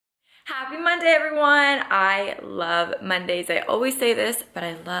Happy Monday, everyone. I love Mondays. I always say this, but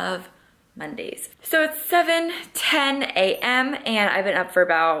I love Mondays. So it's 7:10 a.m. and I've been up for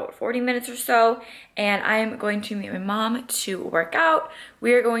about 40 minutes or so, and I'm going to meet my mom to work out.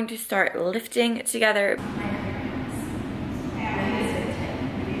 We are going to start lifting together.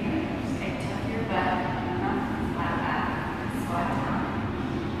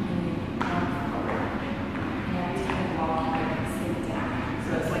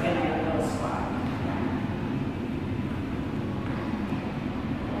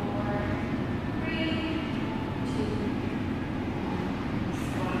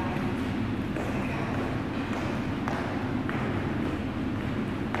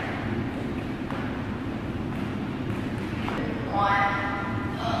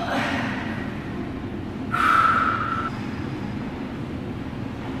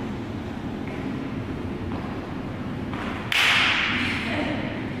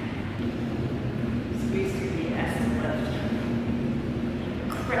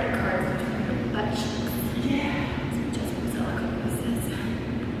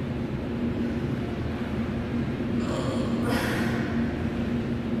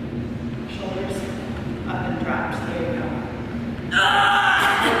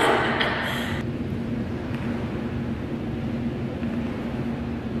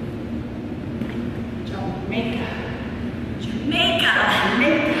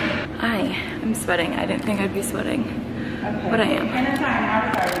 I'm sweating. I didn't think I'd be sweating, but I am.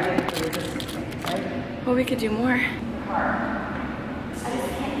 Well, we could do more. I just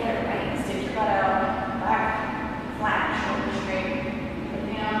can't get it right. Stick your butt out, back, flat, shoulder straight, put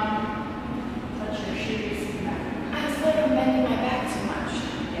down, touch your shoes. I just feel like I'm bending my back too much.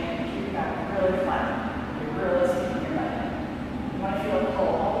 And keep your back really flat. You're really sticking your butt in. You want to feel it pull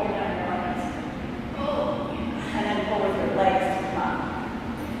all the way down your legs. Oh. And then pull with your legs to come up.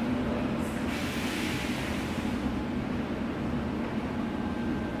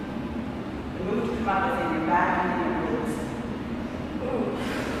 The move to come up is in your back and in your glutes. Ooh.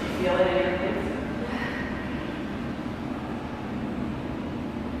 You feel it in your glutes?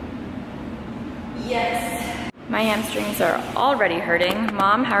 Yes. My hamstrings are already hurting.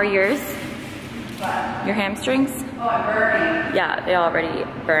 Mom, how are yours? What? Your hamstrings? Oh, I'm burning. Yeah, they already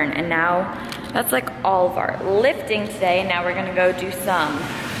burn. And now that's like all of our lifting today. Now we're gonna go do some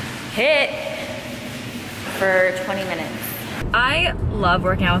HIIT for 20 minutes. I love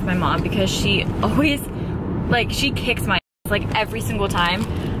working out with my mom because she always, she kicks my ass, every single time.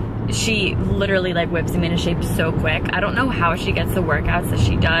 She literally whips me into shape so quick. I don't know how she gets the workouts that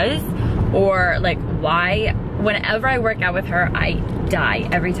she does, or why. Whenever I work out with her, I die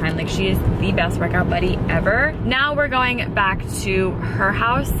every time. She is the best workout buddy ever. Now we're going back to her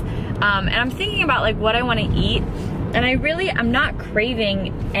house, and I'm thinking about what I want to eat. And I'm not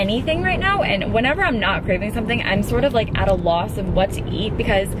craving anything right now. And whenever I'm not craving something, I'm sort of at a loss of what to eat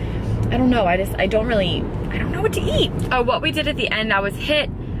because I don't know. I don't know what to eat. What we did at the end, that was HIIT.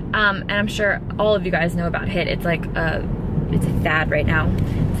 And I'm sure all of you guys know about HIIT. It's it's a fad right now.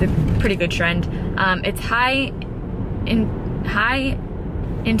 It's a pretty good trend. It's high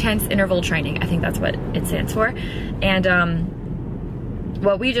intense interval training. I think that's what it stands for. And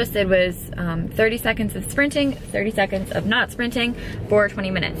what we just did was 30 seconds of sprinting, 30 seconds of not sprinting for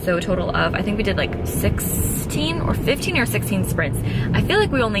 20 minutes. So a total of, I think we did 15 or 16 sprints. I feel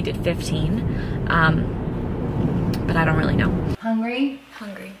like we only did 15, but I don't really know. Hungry?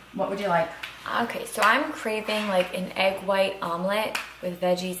 Hungry. What would you like? Okay, so I'm craving an egg white omelet with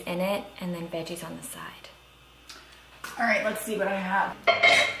veggies in it and then veggies on the side. All right, let's see what I have.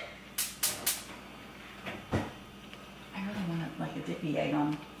 A dippy egg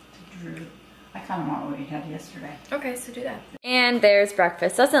on to Drew. I kind of want what we had yesterday. Okay, so do that. And there's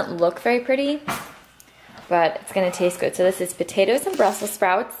breakfast. Doesn't look very pretty, but it's gonna taste good. So this is potatoes and Brussels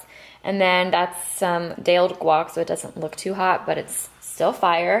sprouts, and then that's some day-old guac, so it doesn't look too hot, but it's still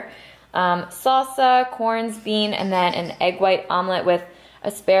fire. Salsa, corns, bean, and then an egg white omelet with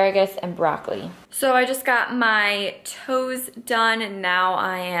asparagus and broccoli. So I just got my toes done, and now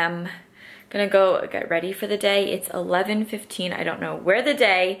I am gonna go get ready for the day. It's 11:15. I don't know where the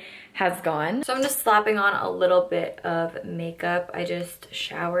day has gone. So I'm just slapping on a little bit of makeup. I just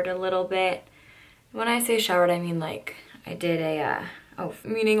showered a little bit. When I say showered, I mean I did a,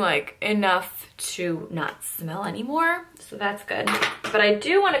 meaning enough to not smell anymore. So that's good. But I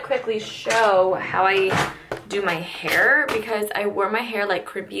do wanna quickly show how I do my hair because I wore my hair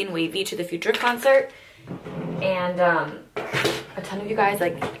crimpy and wavy to the Future concert. And a ton of you guys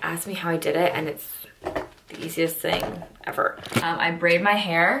asked me how I did it, and it's the easiest thing ever. I braid my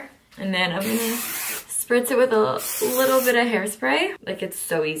hair, and then I'm gonna spritz it with a little bit of hairspray. Like, it's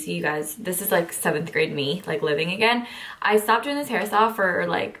so easy, you guys. This is like 7th grade me, like living again. I stopped doing this hairstyle for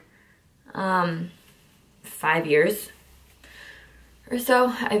like 5 years or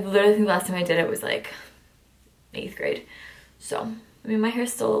so. I literally think the last time I did it was like 8th grade. So, I mean, my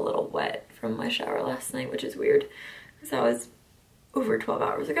hair's still a little wet from my shower last night, which is weird because that was over 12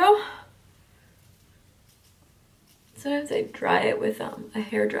 hours ago. Sometimes I dry it with a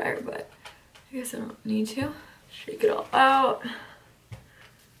hair dryer, but I guess I don't need to. Shake it all out.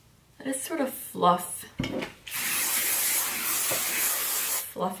 I just sort of fluff it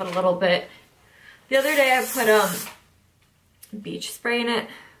a little bit. The other day I put beach spray in it.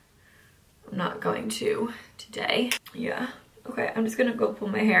 I'm not going to today. Yeah. Okay, I'm just gonna go pull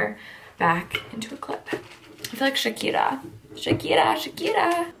my hair back into a clip. I feel like Shakira. Shakira,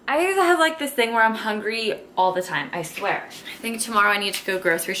 Shakira. I have like this thing where I'm hungry all the time, I swear. I think tomorrow I need to go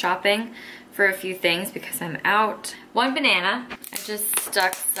grocery shopping for a few things because I'm out. 1 banana. I just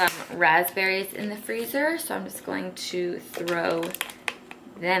stuck some raspberries in the freezer, so I'm just going to throw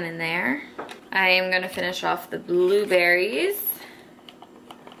them in there. I am gonna finish off the blueberries.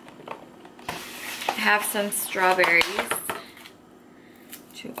 I have some strawberries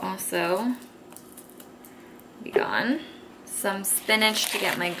to also be gone. Some spinach to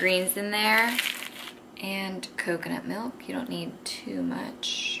get my greens in there, and coconut milk. You don't need too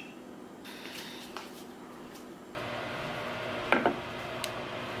much.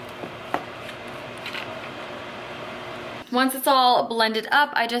 Once it's all blended up,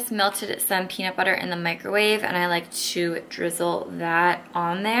 I just melted some peanut butter in the microwave, and I like to drizzle that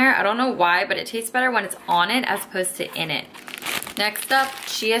on there. I don't know why, but it tastes better when it's on it as opposed to in it. Next up,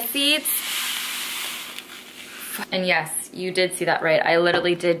 chia seeds. And yes, you did see that right. I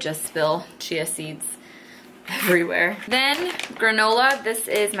literally did just spill chia seeds everywhere. Then granola. This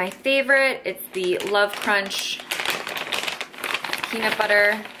is my favorite. It's the Love Crunch peanut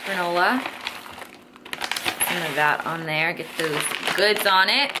butter granola. Some of that on there. Get those goods on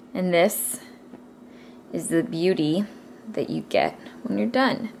it. And this is the beauty that you get when you're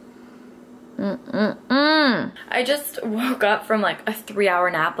done. I just woke up from like a 3-hour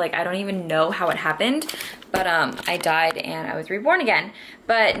nap. Like, I don't even know how it happened, but I died and I was reborn again.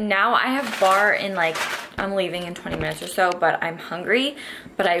 But now I have bar in like, I'm leaving in 20 minutes or so, but I'm hungry,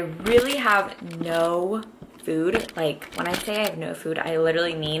 but I really have no food. Like, when I say I have no food, I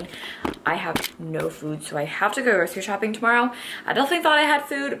literally mean I have no food. So I have to go grocery shopping tomorrow. I definitely thought I had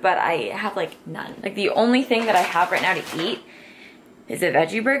food, but I have like none. Like, the only thing that I have right now to eat is a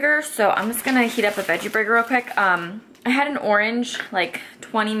veggie burger. So I'm just gonna heat up a veggie burger real quick. I had an orange like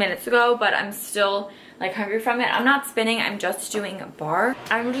 20 minutes ago, but I'm still like hungry from it. I'm not spinning, I'm just doing bar.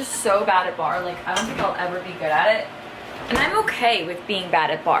 I'm just so bad at bar. Like, I don't think I'll ever be good at it. And I'm okay with being bad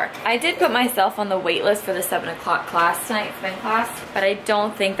at bar. I did put myself on the wait list for the 7 o'clock class tonight, spin class, but I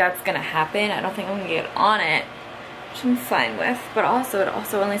don't think that's gonna happen. I don't think I'm gonna get on it, which I'm fine with. But also, it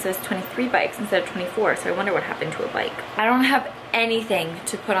also only says 23 bikes instead of 24, so I wonder what happened to a bike. I don't have anything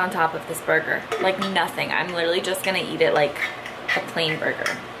to put on top of this burger. Like, nothing. I'm literally just gonna eat it like a plain burger.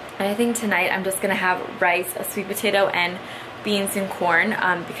 And I think tonight I'm just gonna have rice, a sweet potato, and beans and corn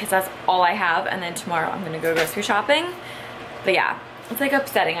because that's all I have. And then tomorrow I'm gonna go grocery shopping. But yeah, it's like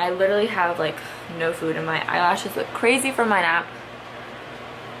upsetting. I literally have like no food and my eyelashes look crazy from my nap.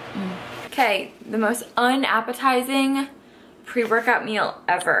 Okay, the most unappetizing pre-workout meal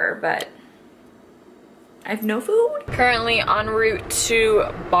ever, but I have no food. Currently en route to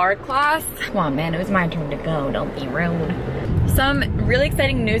bar class. Come on, man, it was my turn to go. Don't be rude. Some really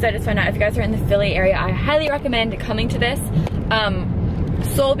exciting news I just found out. If you guys are in the Philly area, I highly recommend coming to this.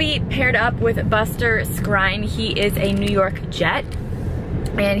 Soulbeat paired up with Buster Skrine. He is a New York Jet,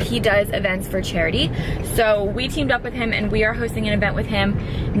 and he does events for charity. So we teamed up with him, and we are hosting an event with him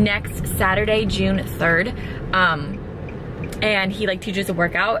next Saturday, June 3rd. And he like teaches a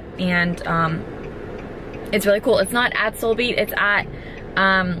workout, and it's really cool. It's not at Soulbeat, it's at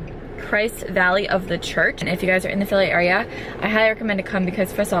Christ Valley of the Church. And if you guys are in the Philly area, I highly recommend to come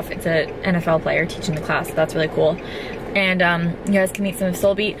because first off, it's an NFL player teaching the class, so that's really cool. And you guys can meet some of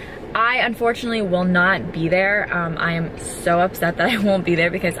Soulbeat. I unfortunately will not be there. I am so upset that I won't be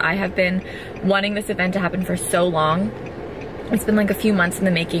there because I have been wanting this event to happen for so long. It's been like a few months in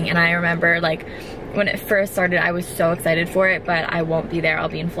the making, and I remember like when it first started, I was so excited for it, but I won't be there. I'll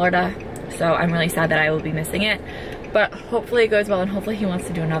be in Florida, so I'm really sad that I will be missing it. But hopefully it goes well, and hopefully he wants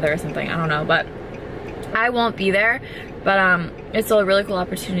to do another or something. I don't know, but I won't be there. But it's still a really cool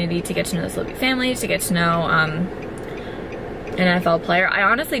opportunity to get to know the Soulbeat family, to get to know an NFL player. I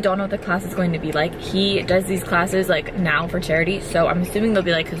honestly don't know what the class is going to be like. He does these classes like now for charity, so I'm assuming they'll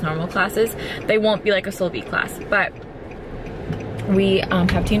be like his normal classes. They won't be like a Soul Beat class, but we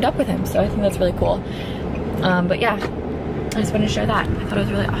have teamed up with him, so I think that's really cool. But yeah, I just wanted to share that. I thought it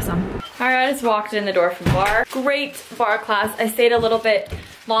was really awesome. All right, I just walked in the door from bar. Great bar class. I stayed a little bit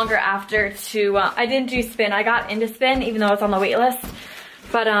longer after to, I didn't do spin. I got into spin even though it's on the wait list,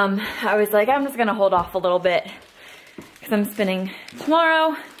 but I was like, I'm just gonna hold off a little bit because I'm spinning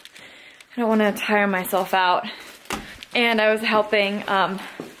tomorrow. I don't want to tire myself out. And I was helping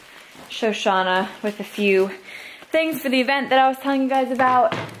Shoshana with a few things for the event that I was telling you guys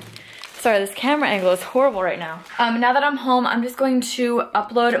about. Sorry, this camera angle is horrible right now. Now that I'm home, I'm just going to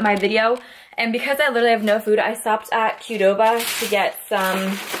upload my video. And because I literally have no food, I stopped at Qdoba to get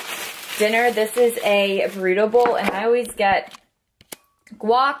some dinner. This is a burrito bowl, and I always get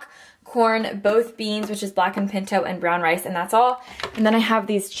guac, corn, both beans, which is black and pinto, and brown rice, and that's all. And then I have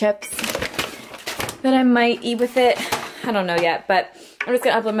these chips that I might eat with it. I don't know yet, but I'm just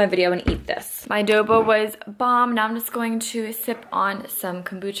gonna upload my video and eat this. My adobo was bomb. Now I'm just going to sip on some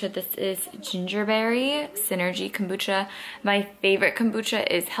kombucha. This is Gingerberry Synergy kombucha. My favorite kombucha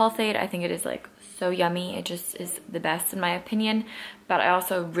is Health-Ade. I think it is like so yummy. It just is the best in my opinion. But I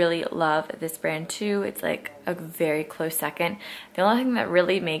also really love this brand too. It's like a very close second. The only thing that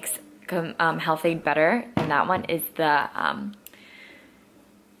really makes Health-Ade better than that one is the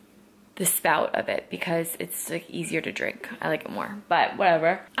spout of it, because it's like easier to drink. I like it more, but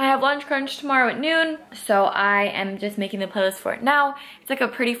whatever. I have lunch crunch tomorrow at noon, so I am just making the playlist for it now. It's like a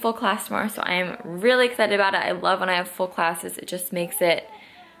pretty full class tomorrow, so I am really excited about it. I love when I have full classes. It just makes it,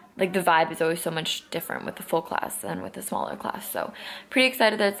 like, the vibe is always so much different with the full class than with the smaller class. So pretty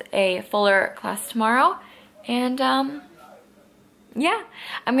excited that it's a fuller class tomorrow. And yeah,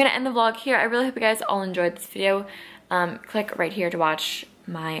 I'm gonna end the vlog here. I really hope you guys all enjoyed this video. Click right here to watch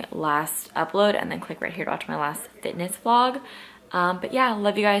my last upload, and then click right here to watch my last fitness vlog. But yeah,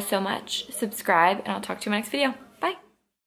 love you guys so much. Subscribe, and I'll talk to you in my next video.